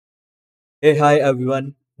Hey, hi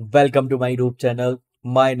everyone. Welcome to my YouTube channel.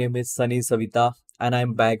 My name is Sunny Savita and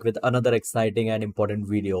I'm back with another exciting and important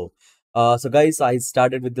video. Guys, I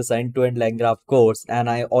started with this end-to-end LangGraph course and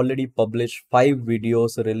I already published 5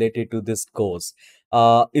 videos related to this course.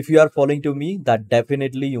 If you are following to me, that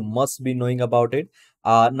definitely you must be knowing about it.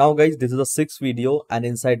 Now guys, this is the 6th video and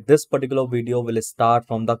inside this particular video will start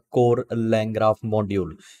from the core LangGraph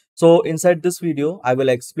module. So inside this video, I will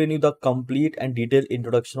explain you the complete and detailed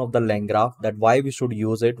introduction of the LangGraph, that why we should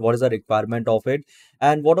use it, what is the requirement of it,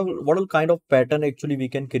 and what all kind of pattern actually we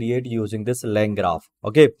can create using this LangGraph.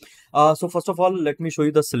 Okay. So first of all, let me show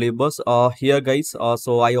you the syllabus. Here, guys.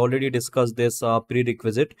 So I already discussed this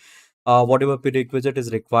prerequisite. Whatever prerequisite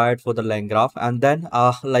is required for the LangGraph, and then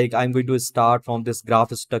like I'm going to start from this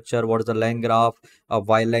graph structure. What is the LangGraph?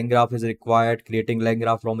 Why LangGraph is required? Creating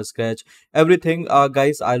LangGraph from scratch. Everything,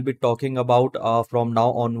 guys, I'll be talking about from now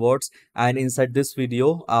onwards. And inside this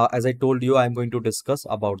video, as I told you, I'm going to discuss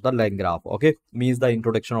about the LangGraph. Okay, means the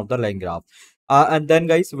introduction of the LangGraph. And then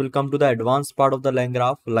guys, we'll come to the advanced part of the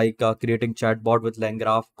LangGraph, like creating chatbot with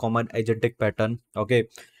LangGraph, common agentic pattern. Okay.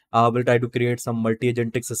 We'll try to create some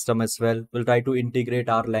multi-agentic system as well. We'll try to integrate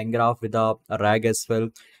our LangGraph with a RAG as well.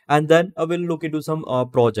 And then we'll look into some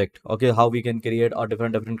project. Okay, how we can create a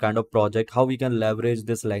different kind of project, how we can leverage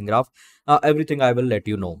this LangGraph. Everything I will let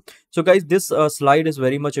you know. So guys, this slide is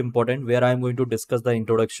very much important, where I'm going to discuss the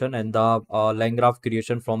introduction and the LangGraph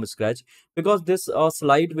creation from scratch, because this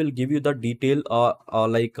slide will give you the detailed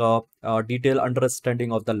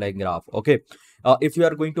understanding of the LangGraph. Okay. If you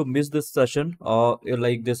are going to miss this session,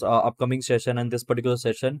 like this upcoming session and this particular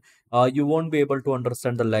session, you won't be able to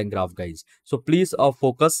understand the LangGraph, guys. So please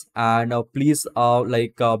focus and please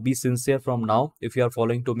be sincere from now if you are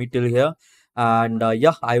following to me till here. And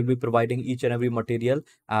yeah, I will be providing each and every material,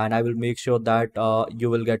 and I will make sure that you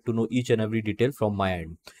will get to know each and every detail from my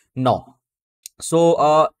end. Now,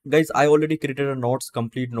 so guys, I already created a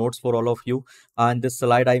complete notes for all of you, and this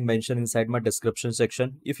slide I mentioned inside my description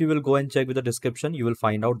section. If you will go and check with the description, you will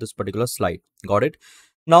find out this particular slide. Got it?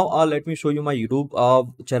 Now let me show you my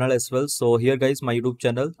YouTube channel as well. So here guys, my YouTube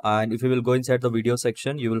channel, and if you will go inside the video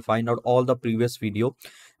section, you will find out all the previous video,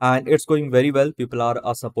 and it's going very well. People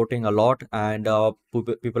are supporting a lot, and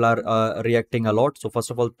people are reacting a lot. So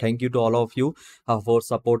first of all, thank you to all of you for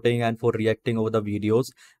supporting and for reacting over the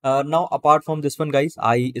videos. Now apart from this one, guys,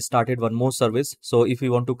 I started one more service. So if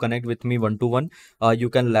you want to connect with me one-to-one, you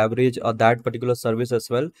can leverage that particular service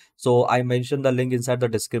as well. So I mentioned the link inside the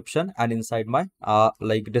description and inside my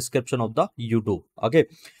description of the YouTube. Okay.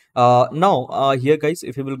 Now here guys,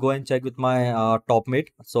 if you will go and check with my top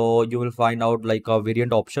mate, so you will find out like a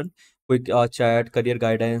variant option, quick chat, career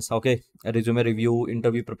guidance, okay, resume review,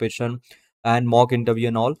 interview preparation, and mock interview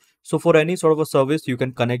and all. So for any sort of a service, you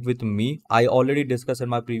can connect with me. I already discussed in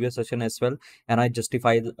my previous session as well, and I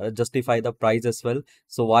justify the price as well.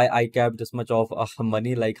 So why I kept this much of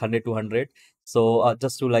money, like 100 to 100. So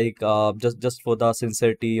just to just for the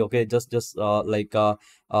sincerity, okay, just for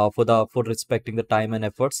respecting the time and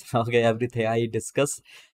efforts. Okay, everything I discuss.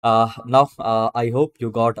 Now I hope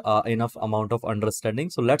you got enough amount of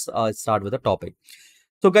understanding. So let's start with the topic.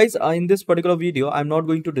 So guys, in this particular video, I'm not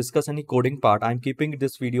going to discuss any coding part. I'm keeping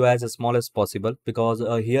this video as small as possible, because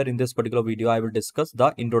here in this particular video, I will discuss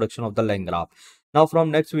the introduction of the LangGraph. Now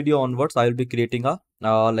from next video onwards, I will be creating a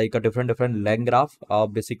different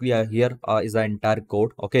LangGraph. Basically, here is the entire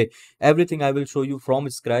code. Okay, everything I will show you from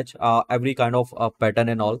scratch, every kind of pattern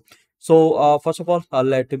and all. So first of all,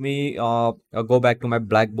 let me go back to my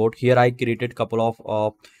blackboard. Here I created couple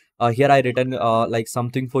of here I written like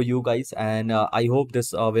something for you guys, and I hope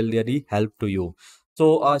this will really help to you.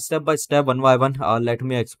 So step by step, one by one, let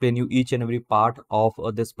me explain you each and every part of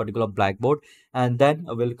this particular blackboard, and then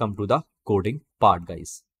we'll come to the coding part,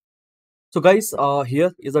 guys. So guys,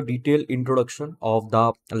 here is a detailed introduction of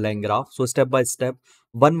the LangGraph. So step by step,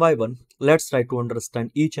 one by one, let's try to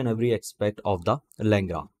understand each and every aspect of the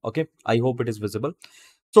LangGraph. Okay, I hope it is visible.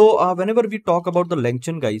 So whenever we talk about the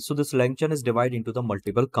LangChain, guys, so this LangChain is divided into the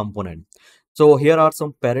multiple component. So here are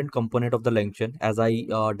some parent component of the LangChain, as I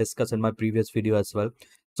discussed in my previous video as well.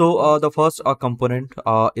 So the first component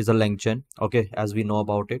is a LangChain, okay, as we know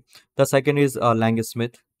about it. The second is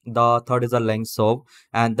LangSmith. The third is a LangServe,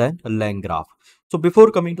 and then LangGraph. So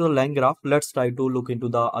before coming to the LangGraph, let's try to look into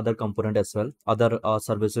the other component as well, other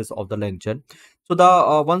services of the LangChain. So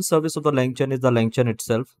the one service of the LangChain is the LangChain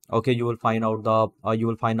itself. Okay, you will find out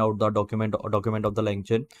the document of the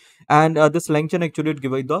LangChain, and this LangChain actually it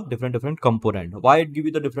give you the different component. Why it give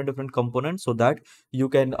you the different components? So that you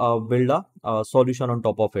can build a solution on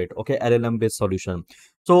top of it. Okay, LLM based solution.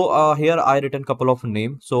 So here I written couple of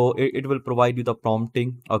names. So it will provide you the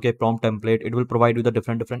prompting. Okay, prompt template. It will provide you the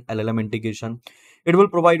different LLM integration. It will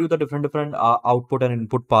provide you the different output and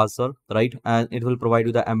input parser, right? And it will provide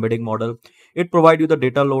you the embedding model. It provide you the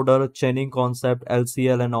data loader, chaining concept,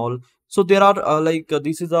 LCL and all. So there are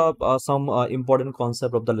this is a some important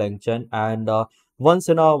concept of the LangChain, and once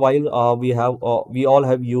in a while we all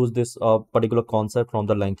have used this particular concept from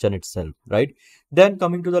the LangChain itself, right? Then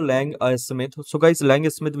coming to the Smith. So guys,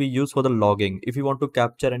 Smith we use for the logging. If you want to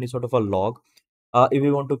capture any sort of a log, if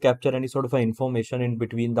we want to capture any sort of information in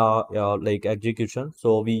between the execution,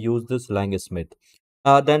 so we use this Smith.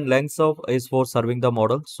 Then LangServe is for serving the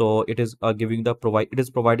model, so it is it is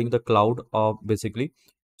providing the cloud basically.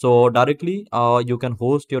 So directly you can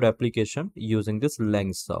host your application using this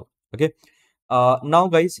LangServe. Okay. Now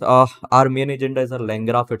guys, our main agenda is a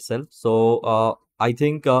LangGraph itself. So I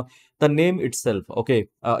think the name itself, okay,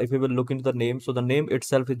 if we will look into the name, so the name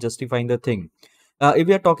itself is justifying the thing. If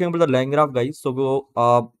we are talking about the LangGraph guys,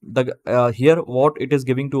 so here what it is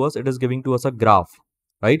giving to us, it is giving to us a graph,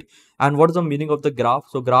 right? And what is the meaning of the graph?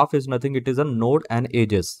 So graph is nothing, it is a node and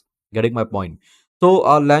edges. Getting my point? So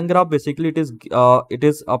LangGraph basically it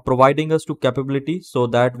is providing us to capability so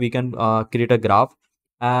that we can create a graph.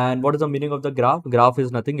 And what is the meaning of the graph? Graph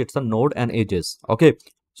is nothing, it's a node and edges. Okay.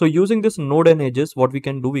 So using this node and edges, what we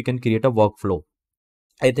can do, we can create a workflow.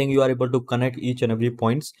 I think you are able to connect each and every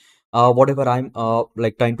points. Whatever I'm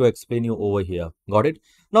trying to explain you over here. Got it?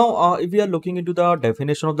 Now, if we are looking into the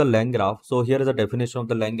definition of the LangGraph, so here is a definition of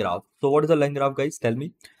the LangGraph. So what is the LangGraph, guys? Tell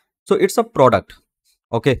me. So it's a product,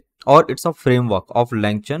 okay, or it's a framework of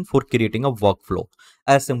LangChain for creating a workflow.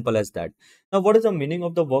 As simple as that. Now, what is the meaning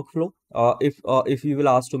of the workflow? If you will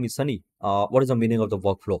ask to me, Sunny, what is the meaning of the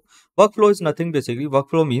workflow? Workflow is nothing basically.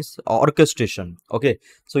 Workflow means orchestration. Okay,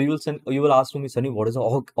 so you will ask to me, Sunny, what is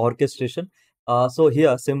orchestration? So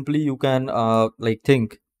here simply you can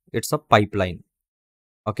think it's a pipeline.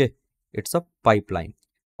 Okay, it's a pipeline.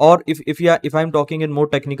 Or if I'm talking in more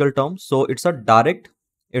technical terms, so it's a direct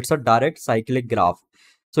cyclic graph.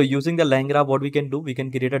 So using the LangGraph, what we can do, we can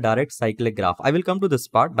create a direct cyclic graph. I will come to this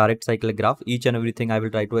part, direct cyclic graph. Each and everything I will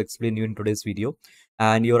try to explain you in today's video,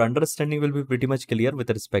 and your understanding will be pretty much clear with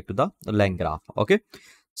respect to the LangGraph. Okay.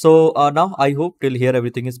 So now I hope till here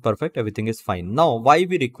everything is perfect, everything is fine. Now why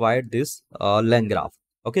we require this LangGraph?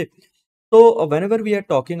 Okay. So whenever we are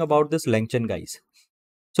talking about this LangChain, guys,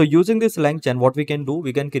 so using this LangChain, what we can do,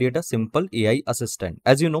 we can create a simple AI assistant,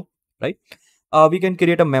 as you know, right? We can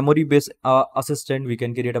create a memory-based assistant. We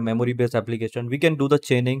can create a memory-based application. We can do the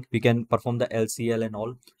chaining. We can perform the LCL and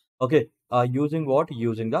all. Okay, using what?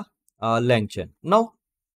 Using the LangChain. Now,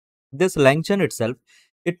 this LangChain itself,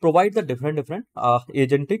 it provides the different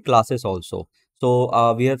agentic classes also.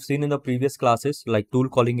 So we have seen in the previous classes like tool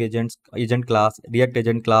calling agents, agent class, React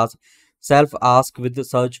agent class, self ask with the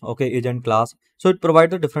search, okay, agent class. So it provides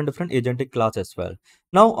the different agentic class as well.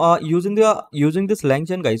 Now using this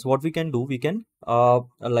LangChain, guys, what we can do, we can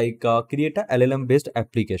create a LLM based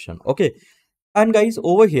application. Okay. And guys,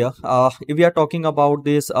 over here, if we are talking about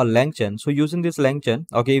this LangChain, so using this LangChain,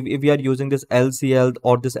 okay, if we are using this LCL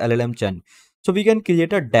or this LLM chain, so we can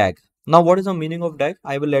create a DAG. Now, what is the meaning of DAG?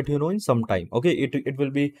 I will let you know in some time. Okay, it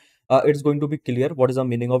will be it's going to be clear what is the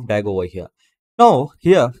meaning of DAG over here. Now,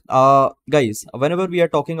 here, guys, whenever we are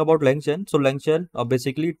talking about LangChain, so LangChain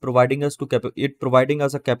basically providing us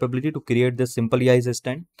a capability to create this simple AI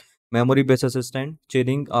assistant, memory based assistant,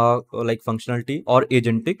 chaining like functionality or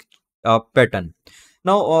agentic pattern.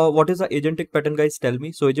 Now, what is the agentic pattern, guys? Tell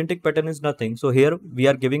me. So agentic pattern is nothing. So here we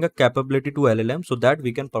are giving a capability to LLM so that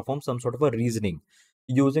we can perform some sort of a reasoning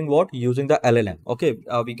using what? Using the LLM. Okay,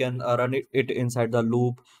 we can run it inside the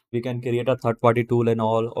loop. We can create a third-party tool and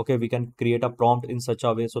all. Okay, we can create a prompt in such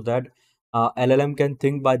a way so that LLM can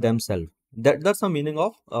think by themselves. That's the meaning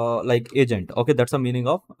of agent. Okay, that's the meaning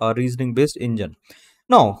of reasoning-based engine.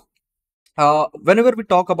 Now, whenever we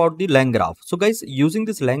talk about the LangGraph, so guys, using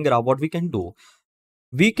this LangGraph, what we can do,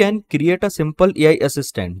 we can create a simple AI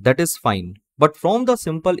assistant, that is fine. But from the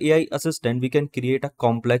simple AI assistant, we can create a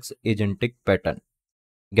complex agentic pattern.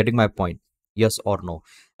 Getting my point? Yes or no?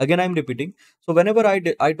 Again, I'm repeating. So whenever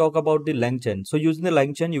I talk about the LangChain, so using the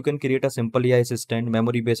LangChain, you can create a simple AI assistant,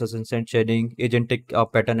 memory-based assistant, chaining,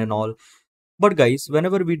 agentic pattern and all. But guys,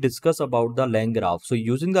 whenever we discuss about the LangGraph, so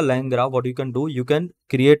using the LangGraph, what you can do, you can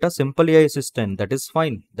create a simple AI assistant. That is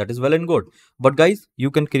fine. That is well and good. But guys,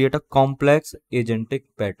 you can create a complex agentic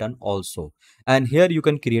pattern also. And here you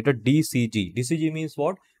can create a DCG. DCG means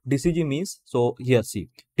what? DCG means, so here see,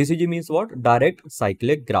 DCG means what? Direct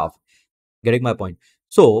cyclic graph. Getting my point?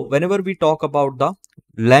 So whenever we talk about the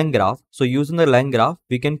LangGraph, so using the LangGraph,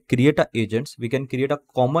 we can create a agents, we can create a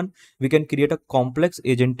complex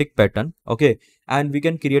agentic pattern, okay, and we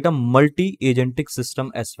can create a multi-agentic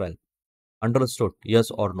system as well. Understood?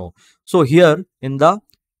 Yes or no? So here in the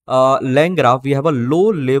LangGraph, we have a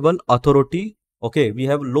low-level authority, okay, we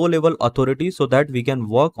have low-level authority so that we can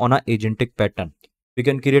work on a agentic pattern. We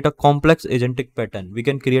can create a complex agentic pattern. We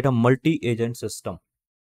can create a multi-agent system.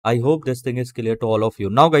 I hope this thing is clear to all of you.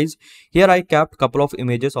 Now guys, here I kept couple of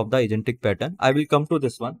images of the agentic pattern. I will come to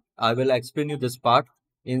this one. I will explain you this part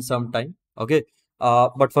in some time. Okay.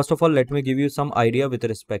 But first of all, let me give you some idea with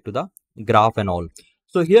respect to the graph and all.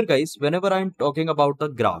 So here guys, whenever I'm talking about the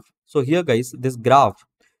graph, so here guys, this graph,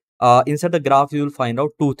 inside the graph, you will find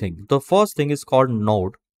out two things. The first thing is called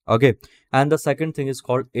node. Okay. And the second thing is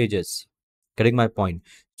called edges. Getting my point?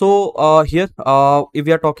 So here, if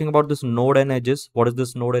we are talking about this node and edges, what is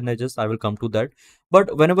this node and edges? I will come to that.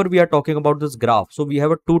 But whenever we are talking about this graph, so we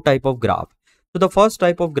have a two type of graph. So the first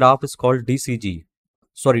type of graph is called DCE.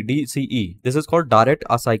 This is called direct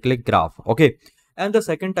acyclic graph. Okay. And the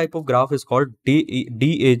second type of graph is called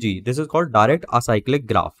DAG. This is called direct acyclic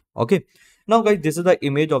graph. Okay. Now guys, this is the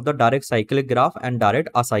image of the direct cyclic graph and direct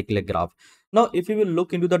acyclic graph. Now, if you will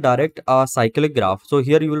look into the direct cyclic graph, so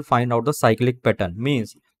here you will find out the cyclic pattern.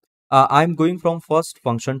 Means I'm going from first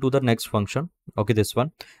function to the next function. Okay, this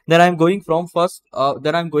one. Then I'm going from first,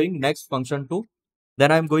 then I'm going next function to,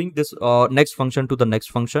 then I'm going this next function to the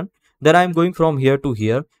next function. Then I'm going from here to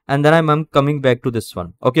here, and then I'm coming back to this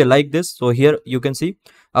one. Okay, like this. So here you can see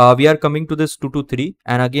we are coming to this 2 to 3,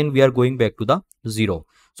 and again we are going back to the 0.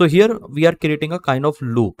 So here we are creating a kind of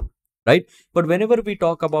loop, right? But whenever we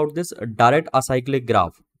talk about this direct acyclic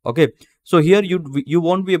graph, okay, so here you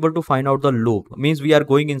won't be able to find out the loop. Means we are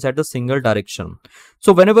going inside the single direction.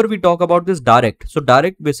 So whenever we talk about this direct, so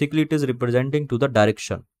direct basically it is representing to the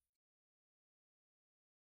direction.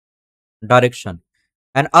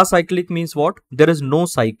 And acyclic means what? There is no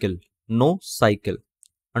cycle.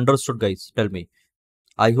 Understood guys? Tell me.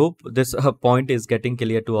 I hope this point is getting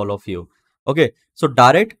clear to all of you. Okay, so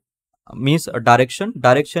direct means a direction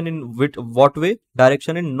in what way?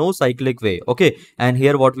 Direction in no cyclic way. Okay, and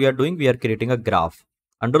here what we are doing, we are creating a graph.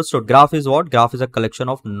 Understood? Graph is what? Graph is a collection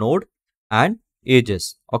of node and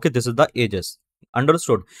edges. Okay, this is the edges.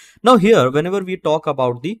 Understood? Now here whenever we talk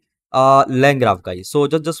about the LangGraph guys, so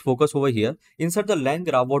just focus over here. Inside the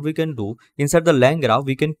LangGraph, what we can do, inside the LangGraph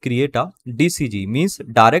we can create a DCG, means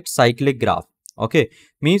direct cyclic graph. Okay,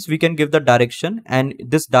 means we can give the direction, and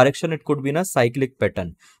this direction it could be in a cyclic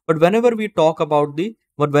pattern. But whenever we talk about the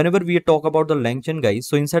LangChain guys,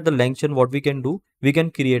 so inside the LangChain what we can do, we can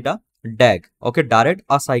create a DAG. Okay, direct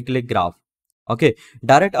acyclic graph. Okay,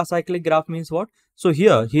 direct acyclic graph means what? So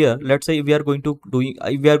here let's say we are going to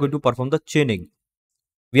perform the chaining.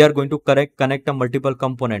 We are going to connect a multiple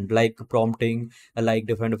component like prompting, like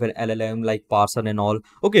different LLM, like parser and all.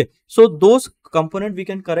 Okay, so those component we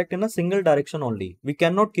can correct in a single direction only. We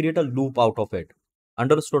cannot create a loop out of it.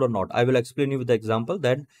 Understood or not? I will explain you with the example,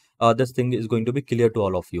 then this thing is going to be clear to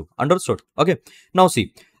all of you. Understood? Okay, now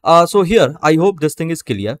see, so here I hope this thing is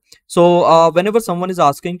clear. So whenever someone is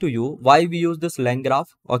asking to you why we use this LangGraph,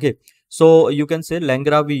 okay, so you can say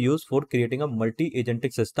LangGraph we use for creating a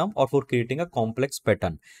multi-agentic system or for creating a complex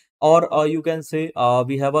pattern, or you can say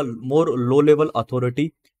we have a more low-level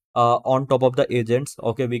authority on top of the agents.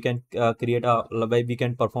 Okay, we can we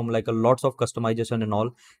can perform like a lots of customization and all,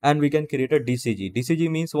 and we can create a DCG. DCG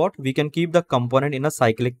means what? We can keep the component in a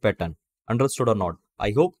cyclic pattern. Understood or not?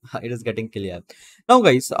 I hope it is getting clear. Now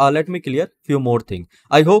guys, let me clear few more things.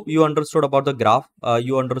 I hope you understood about the graph,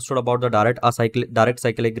 you understood about the direct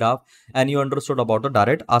cyclic graph, and you understood about the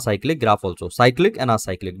direct acyclic graph also. Cyclic and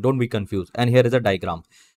acyclic, don't be confused. And here is a diagram.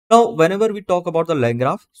 Now whenever we talk about the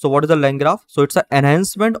LangGraph, so what is the LangGraph? So it's an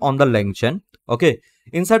enhancement on the LangChain. Okay,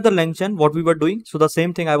 inside the LangChain what we were doing, so the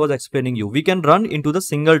same thing I was explaining you, we can run into the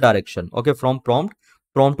single direction. Okay, from prompt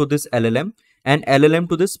to this LLM, and LLM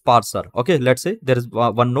to this parser. Okay, let's say there is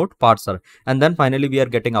one node parser, and then finally we are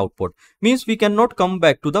getting output. Means we cannot come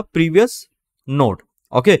back to the previous node.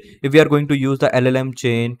 Okay, if we are going to use the LLM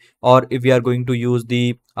chain, or if we are going to use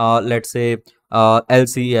the let's say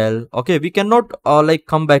LCL. Okay, we cannot like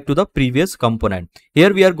come back to the previous component.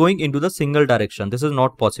 Here we are going into the single direction. This is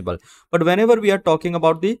not possible. But whenever we are talking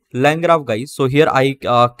about the LangGraph, guys, so here I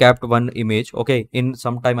kept one image. Okay, in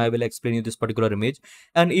some time I will explain you this particular image,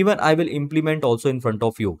 and even I will implement also in front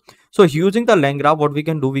of you. So using the LangGraph, what we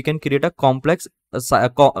can do, we can create a complex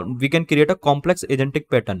we can create a complex agentic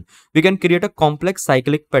pattern. We can create a complex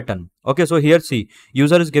cyclic pattern. Okay, so here see,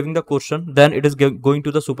 user is giving the question, then it is going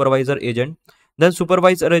to the supervisor agent. Then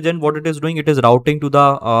supervisor agent, what it is doing, it is routing to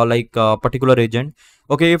the particular agent.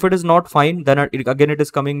 Okay, if it is not fine, then again it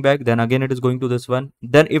is coming back, then again it is going to this one.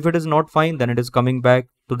 Then if it is not fine, then it is coming back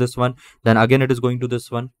to this one, then again it is going to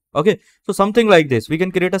this one. Okay, so something like this, we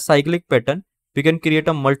can create a cyclic pattern, we can create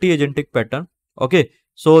a multi-agentic pattern. Okay,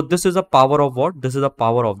 so this is a power of what? This is a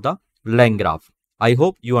power of the LangGraph. I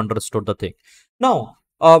hope you understood the thing. Now,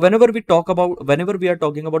 whenever we are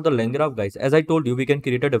talking about the LangGraph, guys, as I told you, we can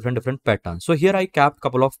create a different pattern. So here I kept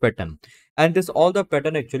couple of pattern, and this all the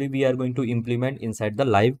pattern actually we are going to implement inside the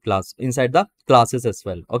live class, inside the classes as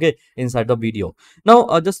well. Okay, inside the video.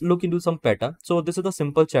 Now just look into some pattern. So this is the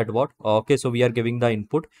simple chatbot. Okay, so we are giving the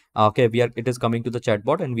input. Okay, it is coming to the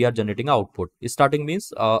chatbot, and we are generating output. Starting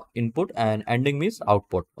means input, and ending means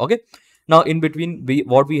output. Okay, now in between we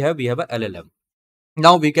have a LLM.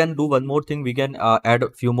 Now we can do one more thing, we can add a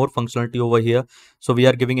few more functionality over here. So we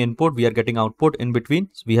are giving input, we are getting output. In between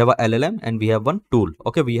we have a LLM, and we have one tool.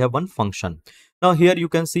 Okay, we have one function. Now here you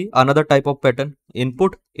can see another type of pattern,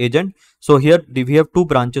 input, agent. So here we have two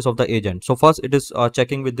branches of the agent. So first it is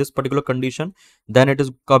checking with this particular condition, then it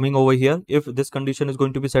is coming over here. If this condition is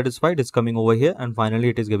going to be satisfied, it's coming over here, and finally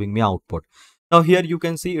it is giving me output. Now here you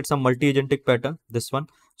can see it's a multi-agentic pattern, this one.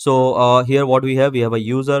 So here what we have a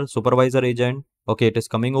user, supervisor agent. Okay, it is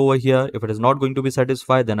coming over here. If it is not going to be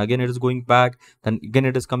satisfied, then again it is going back, then again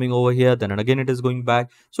it is coming over here, then again it is going back.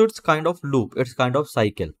 So it's kind of loop, it's kind of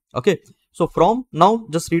cycle. Okay, so from now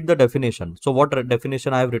just read the definition. So what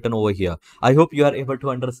definition I have written over here, I hope you are able to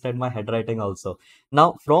understand my handwriting also.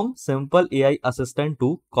 Now from simple AI assistant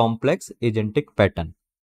to complex agentic pattern,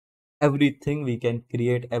 everything we can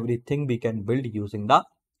create, everything we can build using the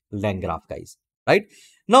LangGraph, guys. Right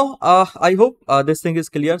now, I hope this thing is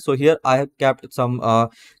clear. So here I have kept some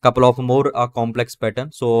couple of more complex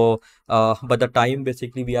patterns. So but the time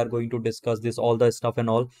basically we are going to discuss this all the stuff and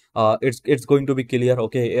all. It's going to be clear.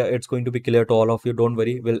 Okay, it's going to be clear to all of you. Don't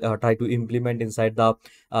worry. We'll try to implement inside the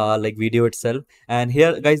like video itself. And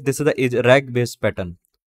here, guys, this is the RAG based pattern.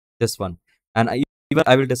 This one, and even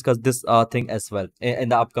I will discuss this thing as well in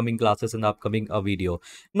the upcoming classes, in the upcoming video.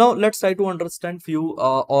 Now let's try to understand few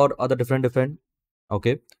or other different.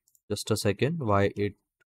 Okay, just a second, why it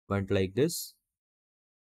went like this.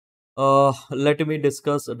 Let me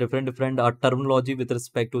discuss different terminology with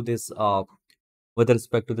respect to this LangGraph,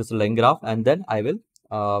 and then I will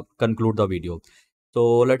conclude the video.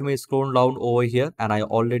 So let me scroll down over here, and I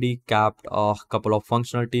already capped a couple of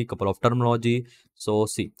functionality, couple of terminology. So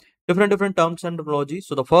see, different terms and terminology.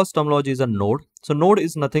 So the first terminology is a node. So node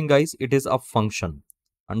is nothing, guys, it is a function.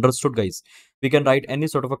 Understood, guys? We can write any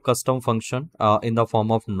sort of a custom function in the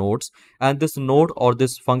form of nodes, and this node or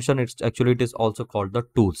this function, it is also called the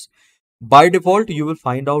tools. By default you will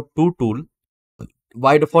find out two tool.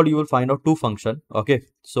 By default you will find out two function. Okay,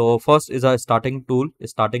 so first is a starting tool, a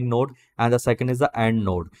starting node, and the second is the end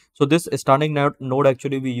node. So this starting node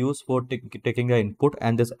actually we use for taking the input,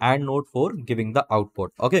 and this end node for giving the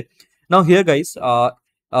output. Okay, now here, guys,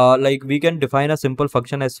 like we can define a simple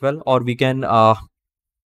function as well, or we can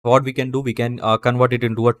what we can do, we can convert it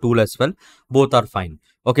into a tool as well. Both are fine.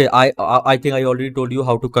 Okay, I think I already told you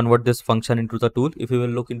how to convert this function into the tool. If you will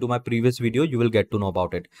look into my previous video, you will get to know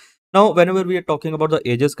about it. Now whenever we are talking about the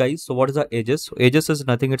edges, guys, so what is the edges? So edges is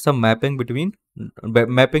nothing, it's a mapping between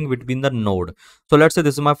the node. So let's say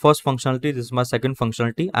this is my first functionality, this is my second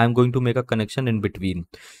functionality, I am going to make a connection in between.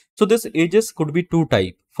 So this edges could be two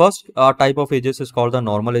type. First type of edges is called the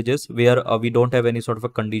normal edges, where we don't have any sort of a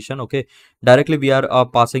condition. Okay, directly we are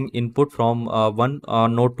passing input from one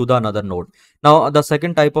node to the another node. Now the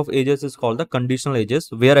second type of edges is called the conditional edges,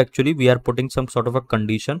 where actually we are putting some sort of a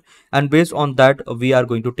condition, and based on that we are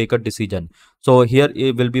going to take a decision. So here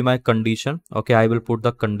it will be my condition. Okay, I will put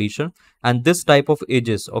the condition, and this type of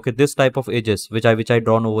edges, okay, this type of edges which I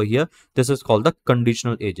drawn over here, this is called the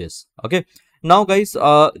conditional edges. Okay, now guys,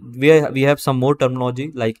 we have some more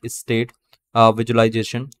terminology like state,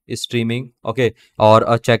 visualization, streaming, okay, or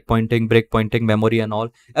checkpointing, breakpointing, memory, and all.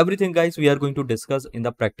 Everything, guys, we are going to discuss in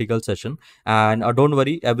the practical session. And don't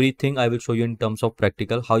worry, everything I will show you in terms of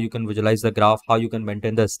practical, how you can visualize the graph, how you can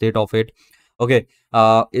maintain the state of it. Okay,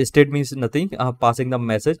 state means nothing, passing the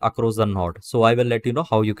message across the node. So I will let you know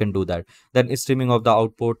how you can do that. Then streaming of the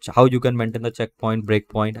output, how you can maintain the checkpoint,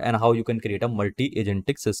 breakpoint, and how you can create a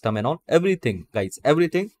multi-agentic system and all everything, guys,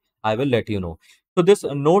 everything I will let you know. So this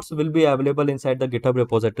notes will be available inside the GitHub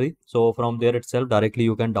repository. So from there itself directly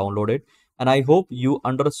you can download it. And I hope you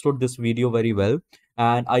understood this video very well.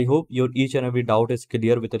 And I hope your each and every doubt is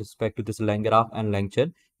clear with respect to this LangGraph and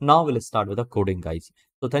LangChain. Now we'll start with the coding, guys.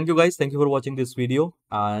 So thank you guys. Thank you for watching this video.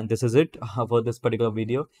 And this is it for this particular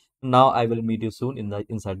video. Now I will meet you soon in the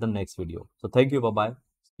inside the next video. So thank you. Bye bye.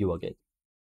 See you again.